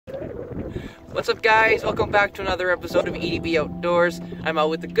What's up, guys? Welcome back to another episode of EDB Outdoors. I'm out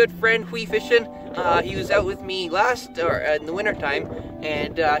with a good friend, HUYFISHIN. He was out with me in the winter time,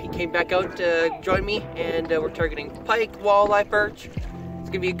 and he came back out to join me, and we're targeting pike, walleye, perch. It's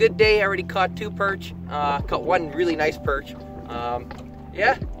gonna be a good day. I already caught 2 perch. Caught one really nice perch.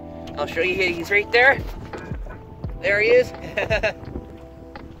 Yeah, I'll show you. He's right there. There he is.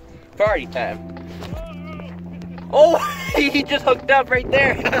 Party time. Oh, he just hooked up right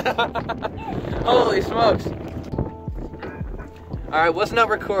there. Holy smokes. I was not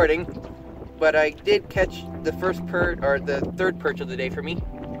recording, but I did catch the first perch, or the third perch of the day for me.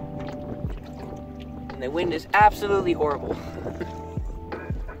 And the wind is absolutely horrible.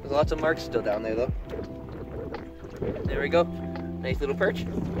 There's lots of marks still down there though. There we go. Nice little perch.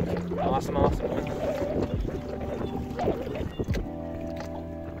 Awesome, awesome.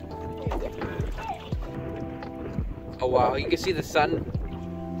 Oh wow, you can see the sun.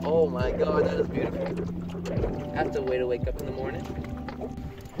 Oh my god, that is beautiful. That's a way to wake up in the morning.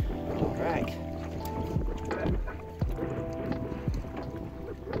 Alright.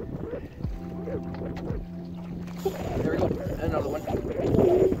 There we go. Another one.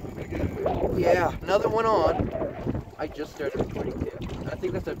 Yeah, another one on. I just started recording too. I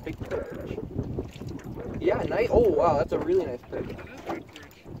think that's a big perch. Yeah, nice. Oh wow, that's a really nice perch.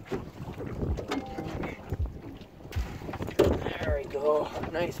 Oh,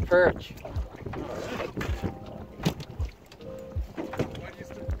 nice perch. Alright.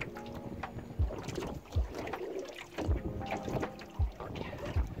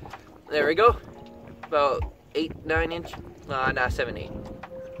 There we go. About 8, 9 inch. Nah, 7, 8.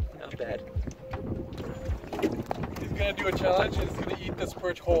 Not bad. He's gonna do a challenge and he's gonna eat this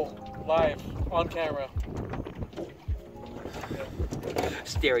perch whole, live, on camera.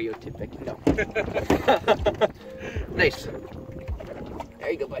 Stereotypic, no. Nice. There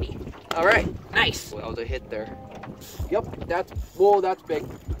you go, buddy. All right, nice. Well, that was a hit there. Yep, whoa, that's big.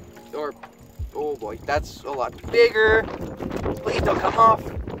 Or, oh boy, that's a lot bigger. Please don't come off.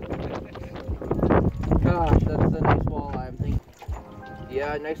 Gosh, that's a nice walleye, I'm thinking.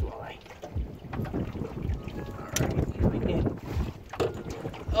 Yeah, nice walleye.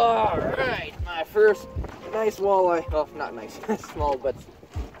 All right, my first nice walleye. Oh, not nice, small, but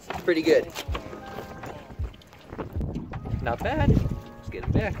it's pretty good. Not bad. Get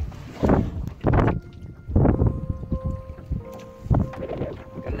him back.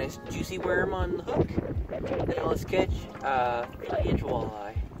 Got a nice juicy worm on the hook. Now let's catch a 3-inch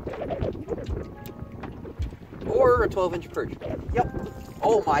walleye. Or a 12-inch perch. Yep.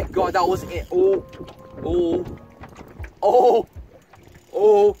 Oh my god, that was it. Oh. Oh. Oh.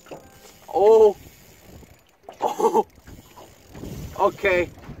 Oh. Oh. Oh. Okay.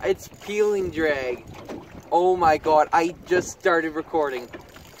 It's peeling drag. Oh my god, I just started recording.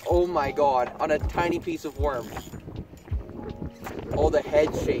 Oh my god, on a tiny piece of worm. Oh, the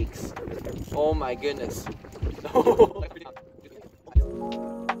head shakes. Oh my goodness. Ooh,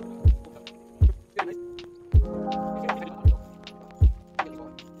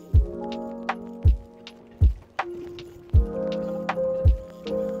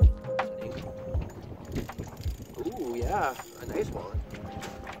 yeah, a nice one.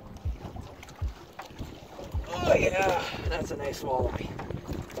 Oh yeah, that's a nice walleye.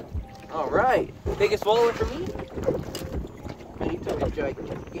 Alright, biggest walleye for me? Man, you took a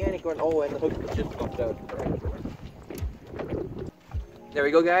gigantic one. Oh, and the hook just popped out. There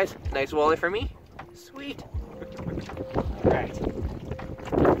we go, guys. Nice walleye for me. Sweet. Alright.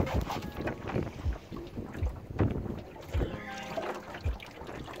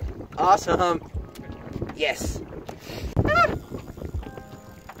 Awesome. Yes.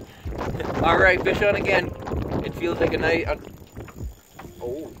 Alright, fish on again. It feels like a night.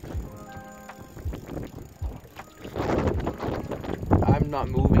 Oh. I'm not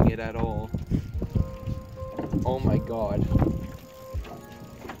moving it at all. Oh my god.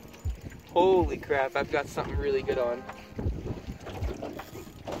 Holy crap, I've got something really good on.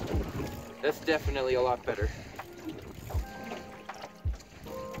 That's definitely a lot better.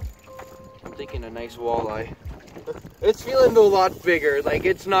 I'm thinking a nice walleye. It's feeling a lot bigger, like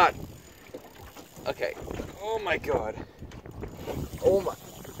it's not... Okay. Oh my god. Oh my...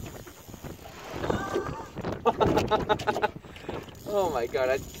 Oh my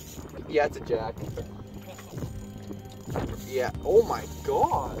god, yeah, it's a jack. Yeah, oh my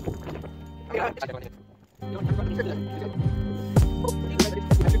god. Oh my god, I can't believe it. Oh my goodness. Oh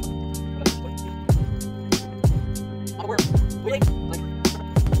my goodness.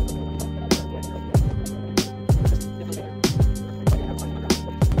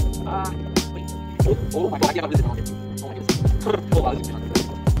 Oh wow, this is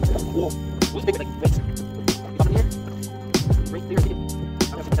whoa. Who's big? Like, wait. Up in here? Right there. I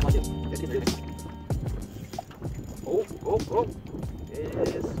don't know what oh. It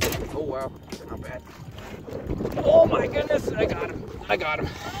is. Oh, wow. Not bad. Oh, my goodness. I got him.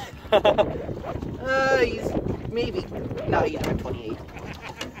 He's maybe. No, he's at 28.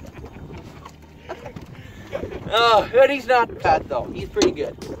 Oh, but he's not bad, though. He's pretty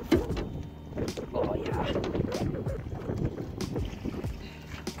good. Oh, yeah.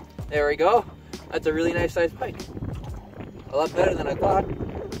 There we go. That's a really nice sized pike. A lot better than I thought.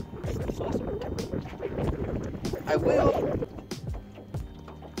 That's awesome. I will.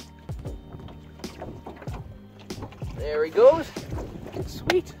 There he goes.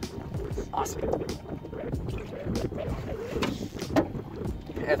 Sweet. Awesome.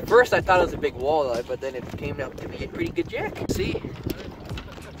 At first I thought it was a big walleye, but then it came out to be a pretty good jack. See?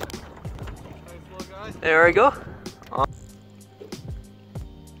 There we go.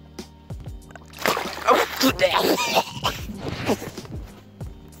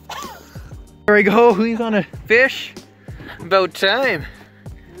 There we go, he's on a fish. About time.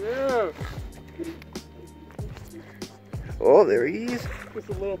 Yeah. Oh, there he is. Just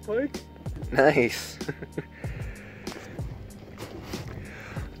a little pike. Nice.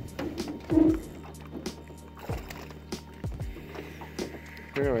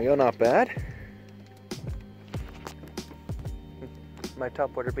 There we go, not bad. My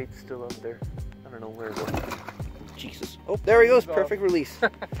topwater bait's still up there. I don't know where it went. Jesus. Oh, there he goes. Perfect release.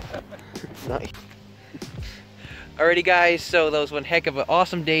 Nice. Alrighty, guys. So that was one heck of an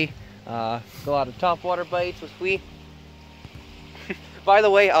awesome day. A lot of topwater bites with Huy. By the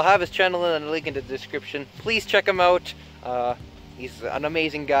way, I'll have his channel and a link in the description. Please check him out. He's an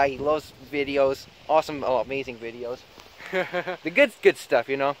amazing guy. He loves videos. Awesome, amazing videos. The good stuff,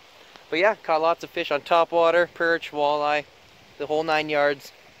 you know. But yeah, caught lots of fish on topwater, perch, walleye, the whole 9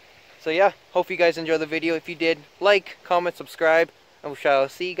 yards. So yeah, hope you guys enjoyed the video. If you did, like, comment, subscribe, and we shall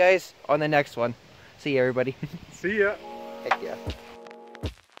see you guys on the next one. See you, everybody. See ya. Heck yeah.